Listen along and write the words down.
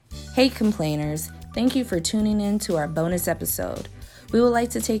Hey complainers, thank you for tuning in to our bonus episode. We would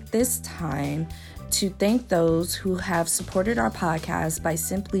like to take this time to thank those who have supported our podcast by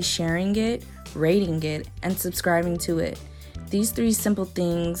simply sharing it, rating it, and subscribing to it. These 3 simple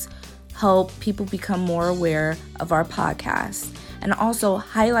things help people become more aware of our podcast and also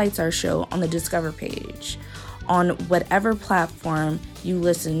highlights our show on the Discover page on whatever platform you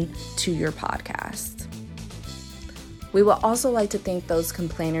listen to your podcast. We would also like to thank those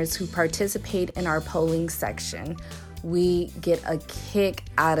complainers who participate in our polling section. We get a kick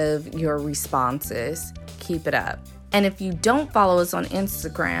out of your responses. Keep it up. And if you don't follow us on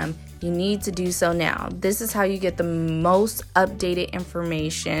Instagram, you need to do so now. This is how you get the most updated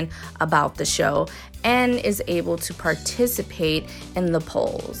information about the show and is able to participate in the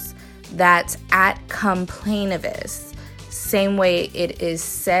polls. That's at Complainivist. Same way it is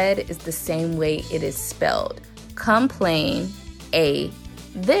said is the same way it is spelled. Complain a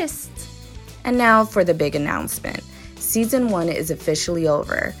this. And now for the big announcement. Season 1 is officially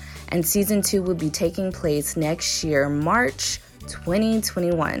over, and Season 2 will be taking place next year, March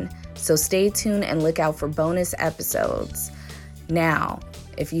 2021. So stay tuned and look out for bonus episodes. Now,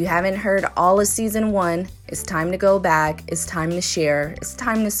 if you haven't heard all of Season 1, it's time to go back, it's time to share, it's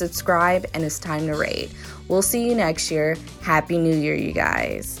time to subscribe, and it's time to rate. We'll see you next year. Happy New Year, you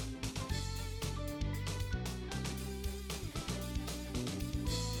guys.